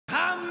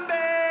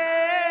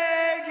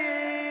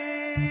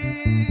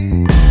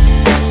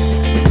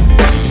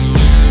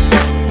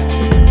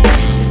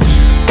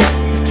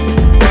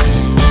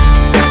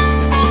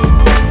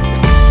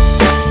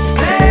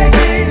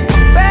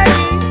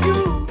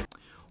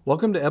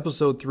Welcome to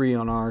episode 3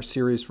 on our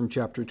series from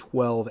chapter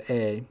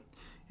 12a.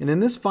 And in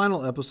this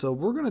final episode,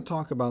 we're going to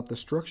talk about the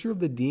structure of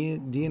the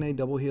DNA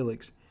double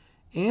helix.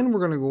 And we're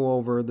going to go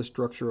over the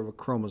structure of a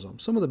chromosome.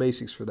 Some of the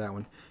basics for that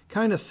one.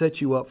 Kind of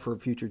set you up for a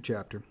future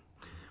chapter.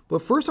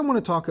 But first I want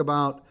to talk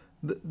about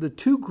the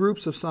two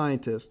groups of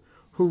scientists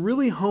who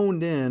really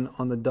honed in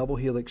on the double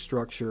helix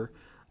structure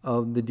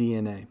of the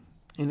DNA.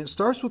 And it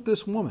starts with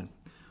this woman.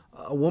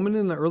 A woman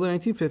in the early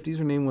 1950s.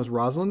 Her name was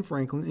Roslind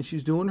Franklin. And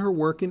she's doing her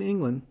work in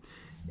England.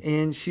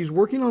 And she's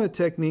working on a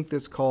technique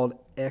that's called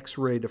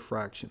X-ray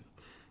diffraction.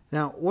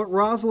 Now, what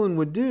Rosalind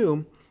would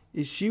do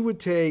is she would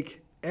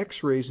take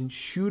X-rays and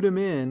shoot them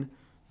in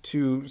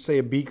to, say,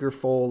 a beaker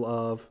full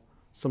of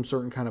some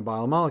certain kind of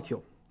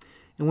biomolecule.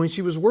 And when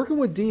she was working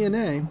with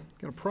DNA,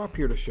 got a prop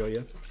here to show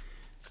you,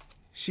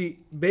 she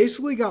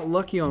basically got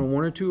lucky on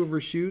one or two of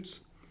her shoots.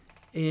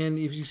 And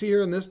if you see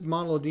here in this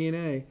model of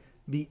DNA,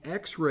 the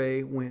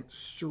X-ray went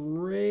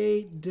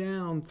straight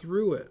down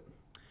through it.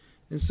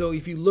 And so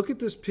if you look at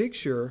this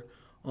picture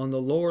on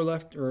the lower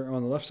left or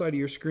on the left side of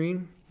your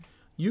screen,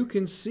 you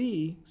can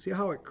see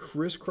how it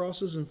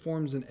crisscrosses and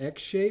forms an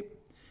X shape.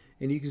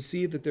 And you can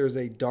see that there's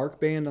a dark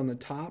band on the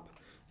top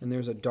and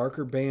there's a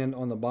darker band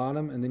on the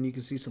bottom. And then you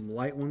can see some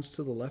light ones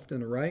to the left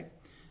and the right.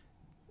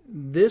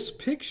 This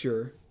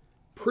picture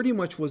pretty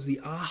much was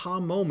the aha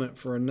moment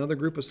for another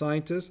group of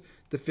scientists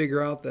to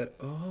figure out that,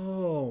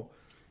 oh,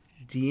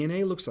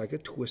 DNA looks like a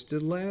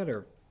twisted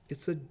ladder.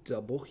 It's a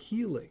double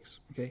helix.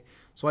 Okay,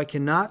 so I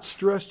cannot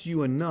stress to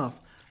you enough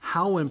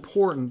how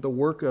important the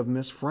work of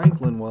Miss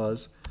Franklin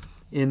was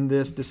in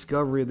this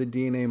discovery of the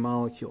DNA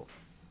molecule.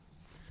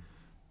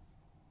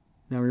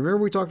 Now remember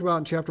we talked about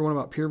in chapter 1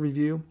 about peer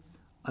review?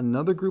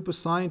 Another group of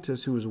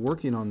scientists who was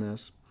working on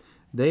this,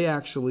 they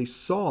actually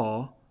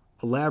saw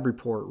a lab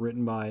report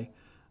written by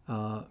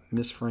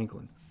Miss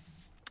Franklin.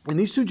 And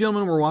these two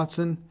gentlemen were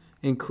Watson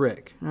and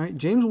Crick. All right?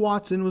 James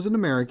Watson was an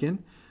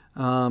American.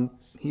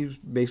 He's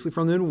basically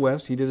from the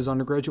Midwest. He did his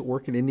undergraduate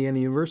work at Indiana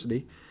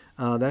University.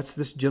 That's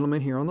this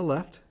gentleman here on the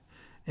left.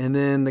 And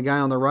then the guy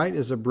on the right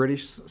is a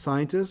British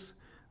scientist,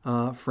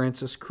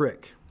 Francis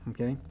Crick.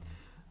 Okay,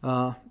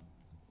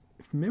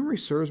 if memory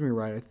serves me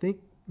right, I think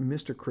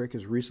Mr. Crick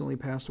has recently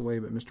passed away,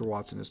 but Mr.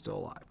 Watson is still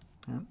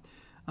alive.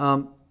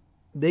 Right?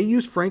 They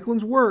used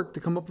Franklin's work to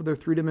come up with their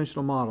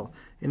three-dimensional model.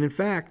 And in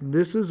fact,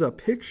 this is a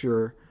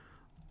picture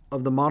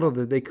of the model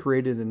that they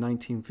created in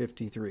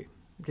 1953.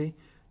 Okay.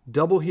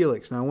 Double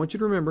helix. Now I want you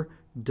to remember,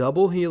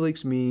 double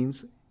helix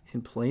means,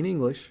 in plain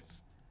English,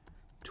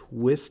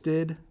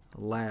 twisted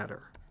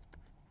ladder.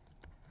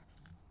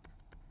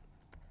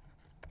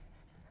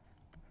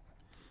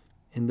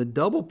 And the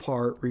double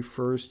part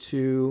refers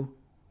to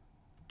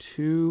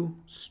two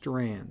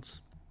strands.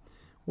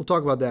 We'll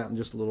talk about that in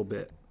just a little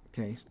bit.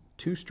 Okay,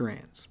 two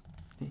strands.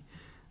 Okay.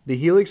 The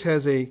helix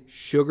has a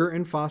sugar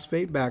and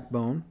phosphate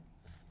backbone.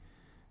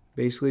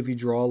 Basically, if you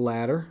draw a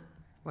ladder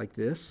like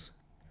this,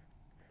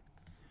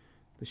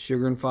 the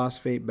sugar and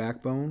phosphate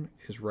backbone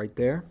is right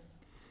there.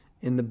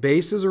 And the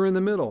bases are in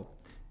the middle.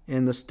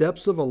 And the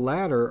steps of a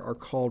ladder are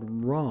called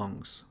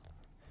rungs.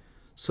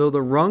 So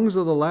the rungs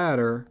of the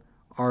ladder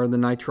are the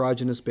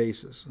nitrogenous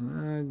bases.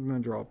 I'm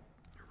going to draw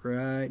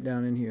right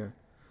down in here.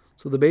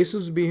 So the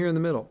bases would be here in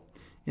the middle.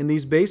 And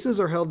these bases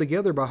are held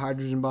together by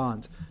hydrogen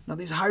bonds. Now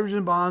these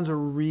hydrogen bonds are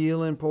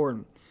real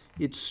important.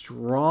 It's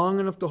strong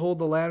enough to hold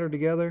the ladder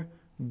together,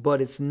 but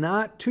it's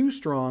not too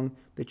strong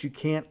that you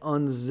can't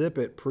unzip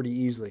it pretty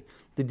easily.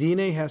 The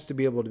DNA has to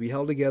be able to be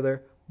held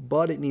together,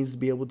 but it needs to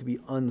be able to be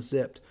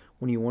unzipped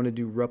when you want to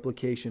do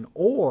replication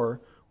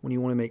or when you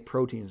want to make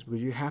proteins,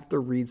 because you have to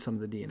read some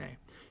of the DNA.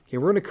 Okay,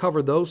 we're going to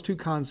cover those two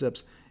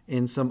concepts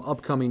in some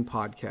upcoming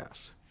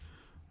podcasts.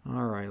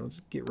 All right, let's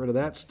get rid of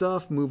that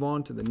stuff, move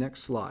on to the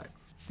next slide.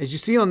 As you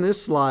see on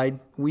this slide,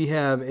 we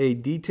have a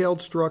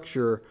detailed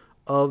structure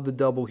of the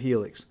double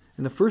helix.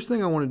 And the first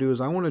thing I want to do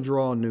is I want to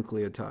draw a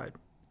nucleotide.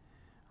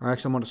 Or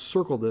actually, I'm going to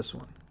circle this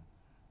one.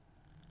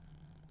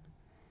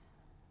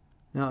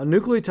 Now, a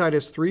nucleotide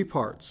has three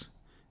parts.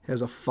 It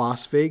has a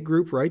phosphate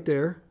group right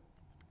there.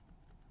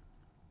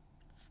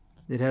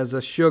 It has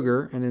a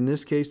sugar, and in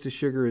this case, the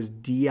sugar is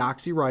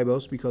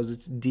deoxyribose because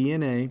it's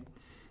DNA.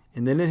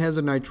 And then it has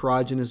a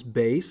nitrogenous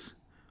base.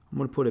 I'm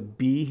going to put a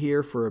B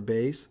here for a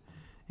base.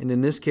 And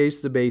in this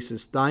case, the base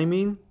is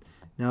thymine.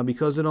 Now,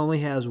 because it only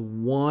has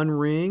one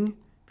ring,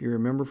 if you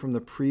remember from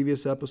the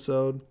previous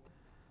episode,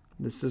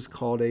 this is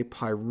called a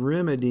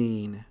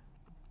pyrimidine.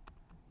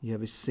 You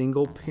have a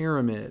single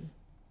pyramid.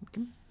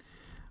 Okay.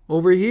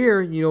 Over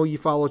here, you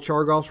follow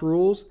Chargaff's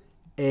rules.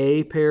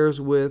 A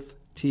pairs with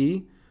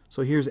T.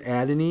 So here's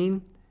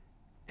adenine.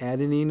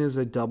 Adenine is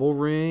a double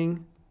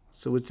ring,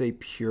 so it's a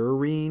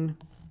purine.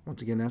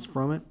 Once again, that's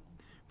from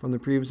the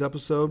previous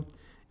episode.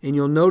 And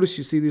you'll notice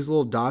you see these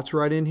little dots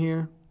right in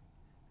here.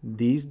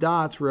 These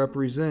dots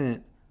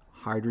represent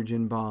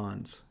hydrogen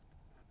bonds.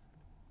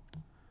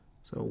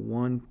 So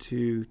 1,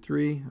 2,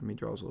 3. Let me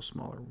draw this a little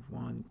smaller.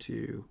 1,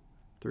 2,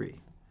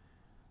 3.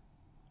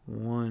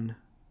 1.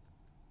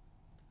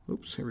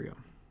 Oops, here we go.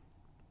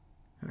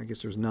 I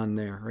guess there's none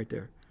there, right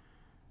there.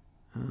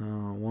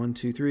 1,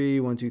 2, 3,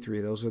 1, 2,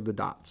 3. Those are the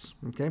dots.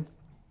 Okay.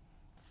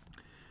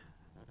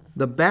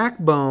 The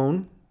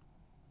backbone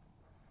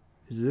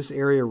is this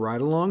area right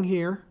along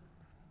here.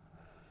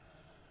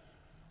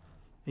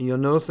 And you'll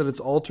notice that it's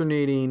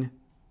alternating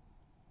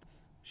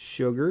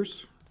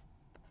sugars.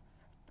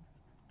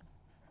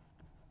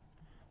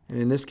 And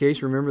in this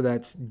case, remember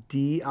that's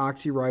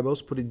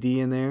deoxyribose. Put a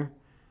D in there.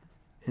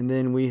 And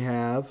then we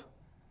have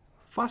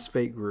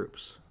phosphate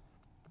groups.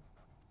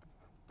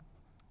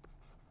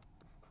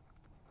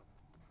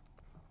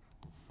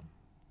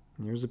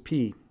 And here's a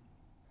P.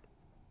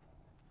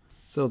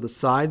 So the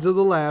sides of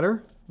the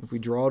ladder, if we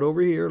draw it over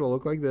here, it'll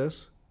look like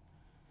this.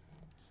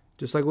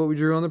 Just like what we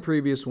drew on the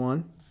previous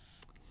one.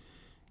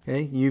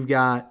 Okay, you've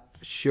got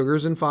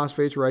sugars and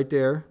phosphates right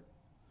there.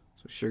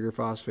 So sugar,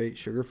 phosphate,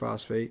 sugar,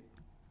 phosphate.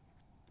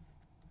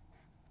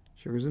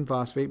 Sugars and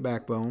phosphate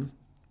backbone.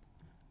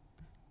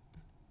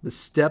 The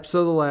steps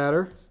of the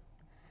ladder,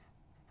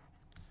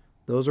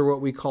 those are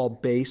what we call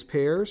base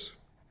pairs.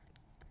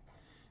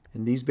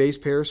 And these base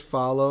pairs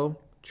follow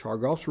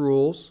Chargaff's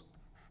rules.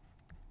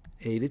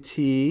 A to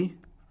T,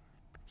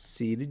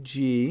 C to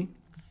G.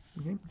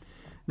 Okay.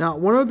 Now,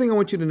 one other thing I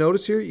want you to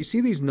notice here, you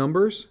see these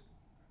numbers,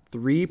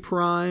 3'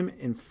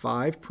 and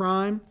 5'.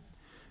 I'm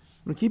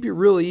going to keep it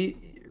real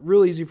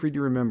easy for you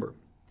to remember.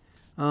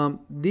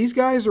 These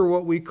guys are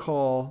what we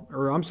call,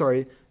 or I'm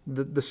sorry,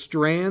 the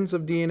strands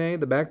of DNA,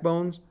 the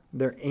backbones,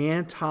 they're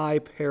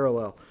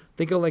anti-parallel.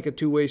 Think of like a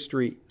two-way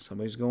street.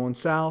 Somebody's going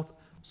south,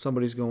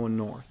 somebody's going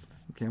north.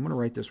 Okay, I'm going to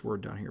write this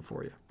word down here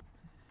for you.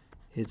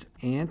 It's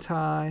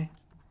anti-parallel.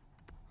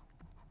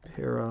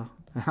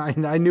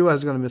 I knew I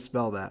was going to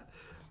misspell that.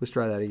 Let's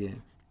try that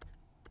again.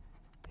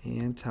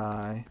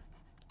 Anti-parallel.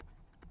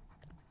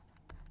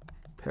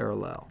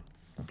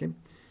 Okay,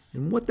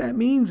 and what that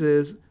means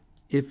is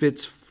if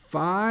it's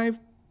 5'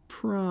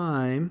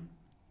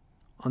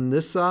 on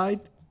this side,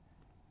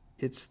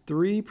 it's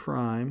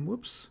 3',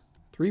 whoops,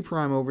 3'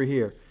 over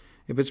here.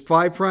 If it's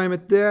 5'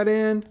 at that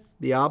end,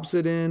 the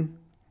opposite end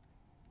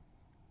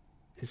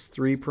is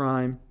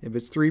 3'. If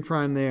it's 3'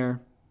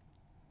 there,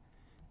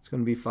 it's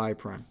going to be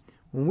 5'.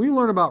 When we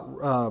learn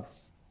about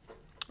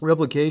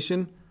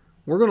replication,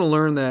 we're going to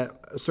learn that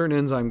a certain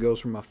enzyme goes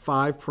from a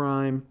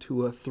 5'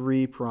 to a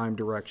 3'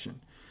 direction.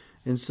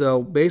 And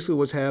so basically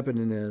what's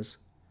happening is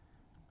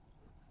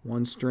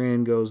one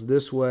strand goes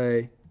this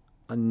way,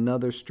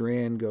 another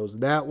strand goes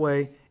that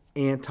way,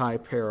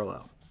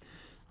 anti-parallel. All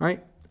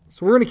right,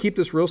 so we're going to keep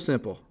this real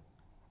simple.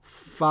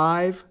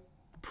 5',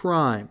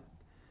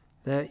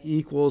 that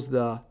equals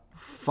the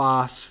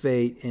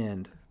phosphate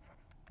end.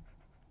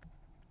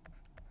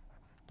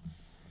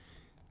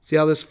 See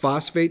how this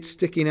phosphate's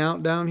sticking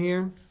out down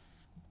here?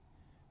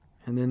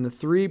 And then the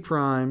 3'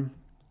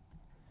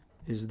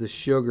 is the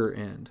sugar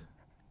end.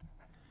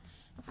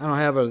 I don't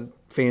have a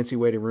fancy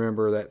way to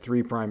remember that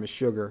 3' is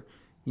sugar.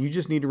 You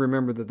just need to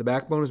remember that the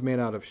backbone is made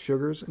out of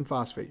sugars and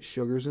phosphate,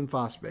 sugars and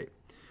phosphate.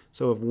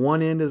 So if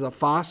one end is a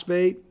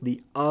phosphate,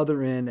 the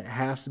other end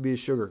has to be a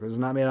sugar because it's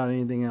not made out of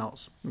anything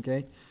else.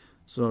 Okay?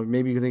 So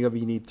maybe you can think of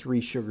you need 3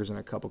 sugars in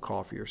a cup of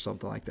coffee or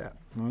something like that.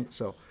 All right?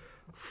 So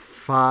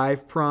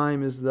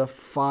 5' is the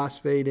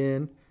phosphate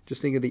end.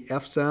 Just think of the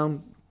F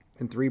sound,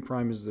 and 3'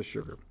 is the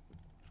sugar.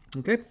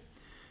 Okay?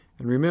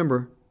 And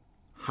remember,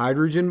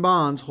 hydrogen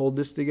bonds hold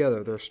this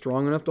together. They're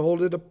strong enough to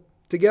hold it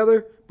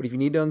together, but if you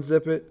need to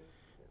unzip it,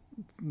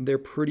 they're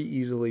pretty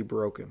easily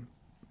broken.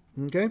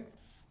 Okay?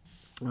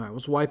 All right,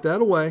 let's wipe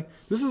that away.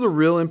 This is a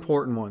real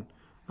important one.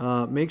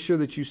 Make sure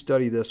that you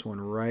study this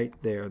one right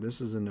there. This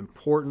is an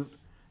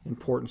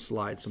important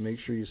slide, so make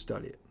sure you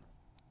study it.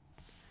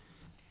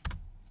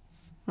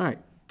 All right,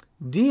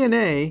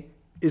 DNA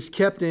is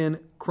kept in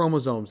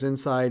chromosomes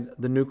inside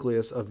the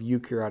nucleus of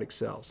eukaryotic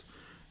cells.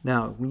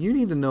 Now, you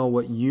need to know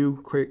what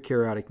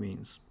eukaryotic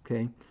means,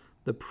 okay?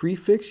 The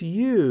prefix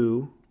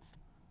U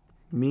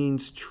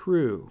means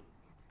true.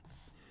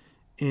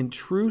 And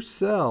true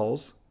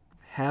cells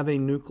have a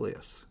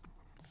nucleus.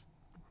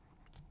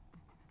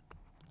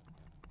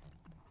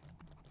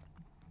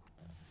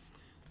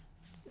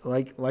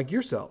 Like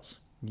your cells.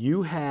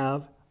 You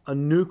have a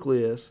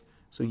nucleus,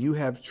 so you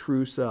have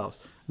true cells.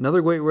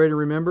 Another great way to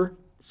remember,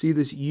 see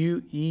this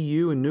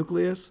EU in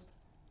nucleus,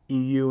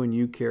 EU in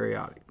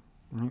eukaryotic.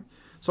 Right?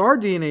 So our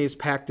DNA is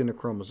packed into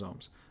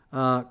chromosomes.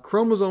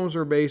 Chromosomes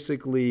are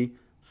basically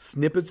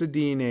snippets of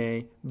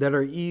DNA that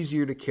are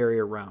easier to carry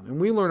around. And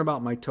we learn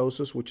about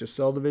mitosis, which is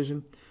cell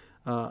division.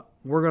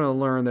 We're going to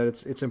learn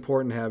that it's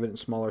important to have it in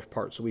smaller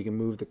parts so we can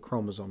move the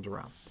chromosomes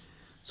around.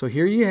 So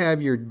here you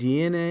have your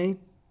DNA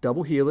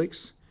double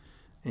helix.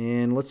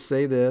 And let's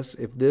say this,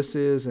 if this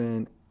is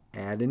an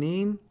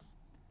adenine,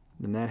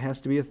 then that has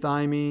to be a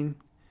thymine.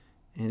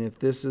 And if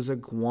this is a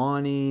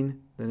guanine,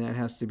 then that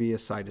has to be a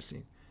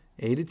cytosine.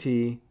 A to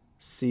T,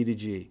 C to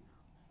G.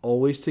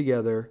 Always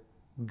together,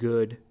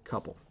 good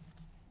couple.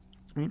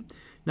 Right?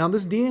 Now,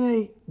 this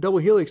DNA double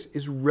helix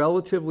is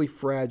relatively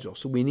fragile,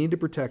 so we need to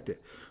protect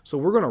it. So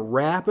we're going to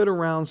wrap it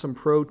around some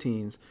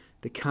proteins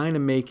to kind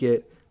of make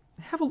it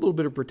have a little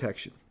bit of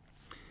protection.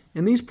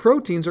 And these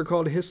proteins are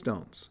called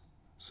histones.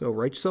 So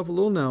write yourself a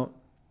little note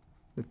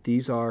that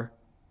these are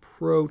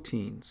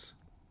proteins.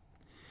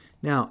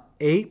 Now,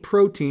 8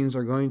 proteins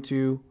are going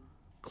to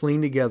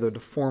cling together to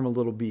form a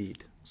little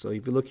bead. So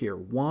if you look here,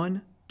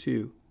 1,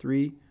 2,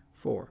 3,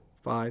 4,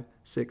 5,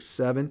 6,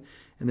 7,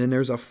 and then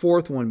there's a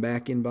 4th one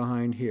back in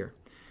behind here.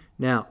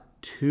 Now,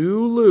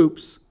 2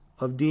 loops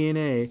of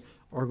DNA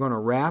are going to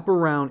wrap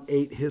around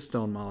 8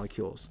 histone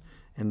molecules,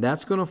 and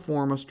that's going to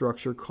form a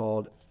structure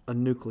called a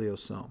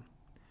nucleosome.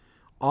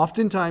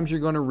 Oftentimes you're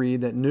going to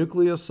read that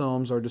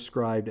nucleosomes are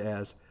described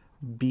as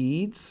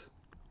beads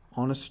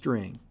on a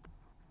string.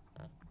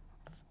 Let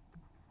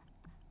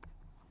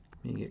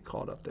me get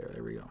caught up there.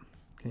 There we go.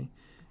 Okay,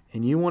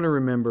 and you want to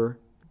remember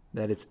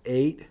that it's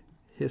 8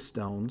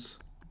 histones,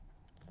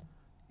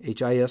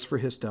 HIS for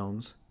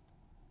histones,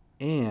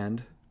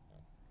 and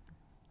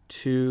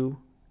 2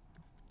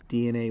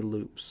 DNA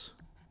loops.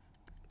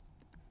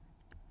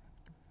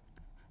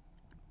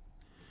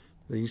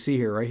 So you see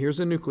here, right here's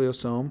a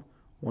nucleosome.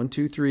 1,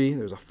 2, 3.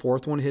 There's a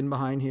 4th one hidden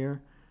behind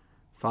here.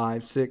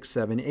 5, 6,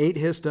 7, 8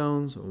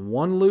 histones,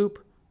 1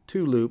 loop,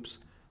 2 loops.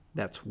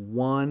 That's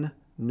 1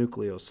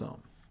 nucleosome.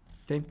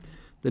 Okay?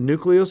 The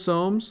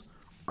nucleosomes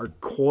are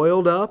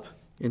coiled up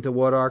into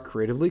what are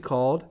creatively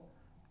called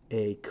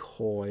a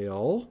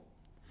coil.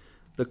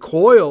 The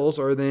coils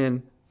are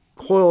then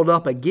coiled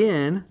up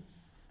again,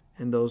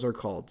 and those are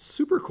called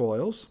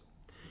supercoils.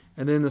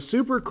 And then the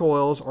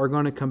supercoils are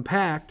going to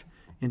compact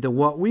into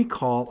what we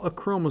call a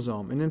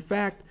chromosome. And in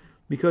fact,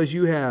 because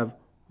you have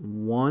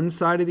one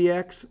side of the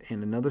X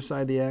and another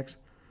side of the X,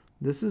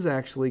 this is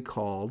actually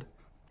called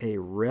a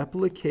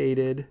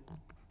replicated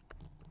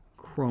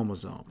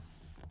chromosome.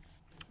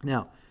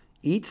 Now,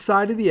 each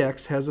side of the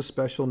X has a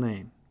special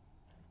name,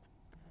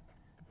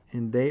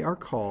 and they are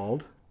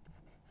called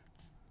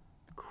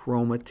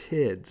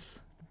chromatids.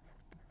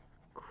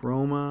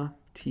 Chromatids.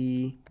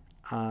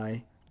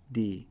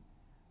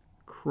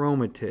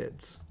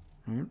 Chromatids.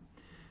 Right?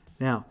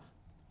 Now,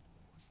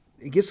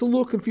 it gets a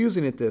little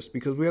confusing at this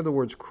because we have the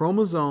words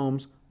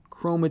chromosomes,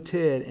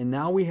 chromatid, and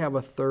now we have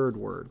a third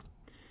word,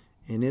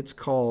 and it's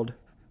called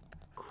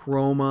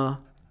chromatin.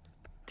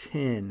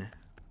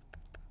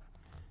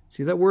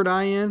 See that word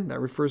IN? That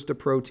refers to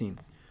protein.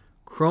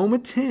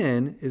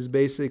 Chromatin is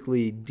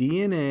basically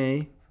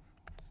DNA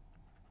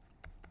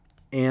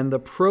and the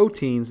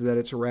proteins that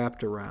it's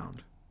wrapped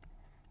around.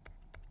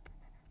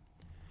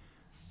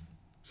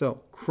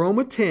 So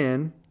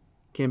chromatin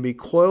can be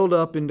coiled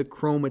up into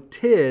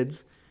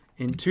chromatids,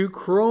 and 2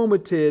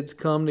 chromatids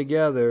come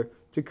together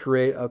to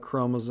create a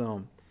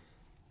chromosome.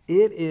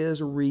 It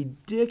is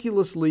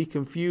ridiculously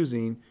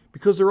confusing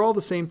because they're all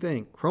the same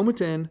thing.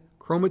 Chromatin,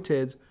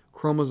 chromatids,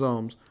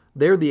 chromosomes.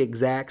 They're the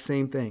exact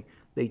same thing.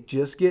 They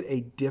just get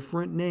a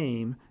different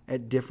name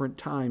at different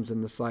times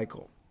in the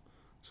cycle.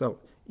 So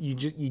you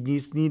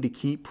just need to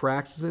keep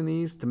practicing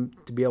these to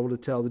be able to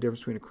tell the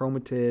difference between a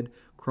chromatid,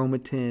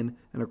 chromatin,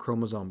 and a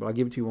chromosome. But I'll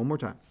give it to you one more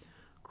time.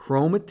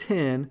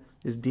 Chromatin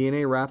is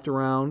DNA wrapped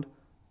around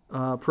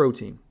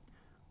protein.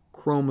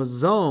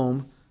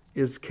 Chromosome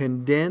is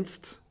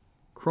condensed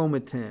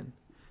chromatin.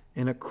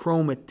 And a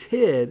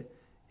chromatid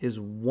is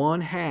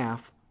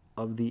 1/2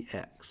 of the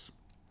X.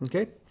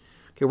 Okay?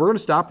 Okay, we're going to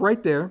stop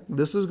right there.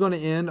 This is going to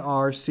end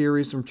our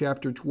series from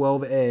Chapter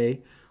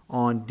 12A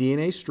on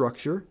DNA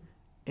structure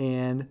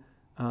and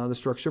the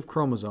structure of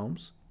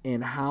chromosomes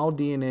and how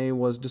DNA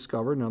was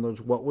discovered. In other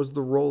words, what was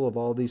the role of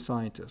all these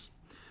scientists.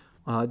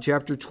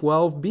 Chapter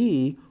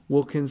 12B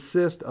will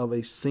consist of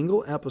a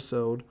single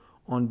episode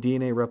on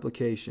DNA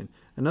replication.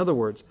 In other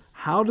words,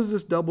 how does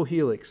this double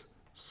helix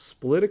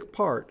split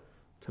apart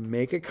to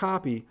make a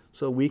copy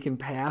so we can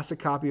pass a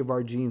copy of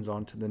our genes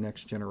on to the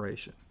next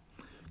generation?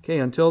 Okay,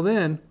 until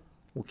then,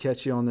 we'll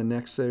catch you on the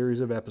next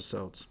series of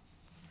episodes.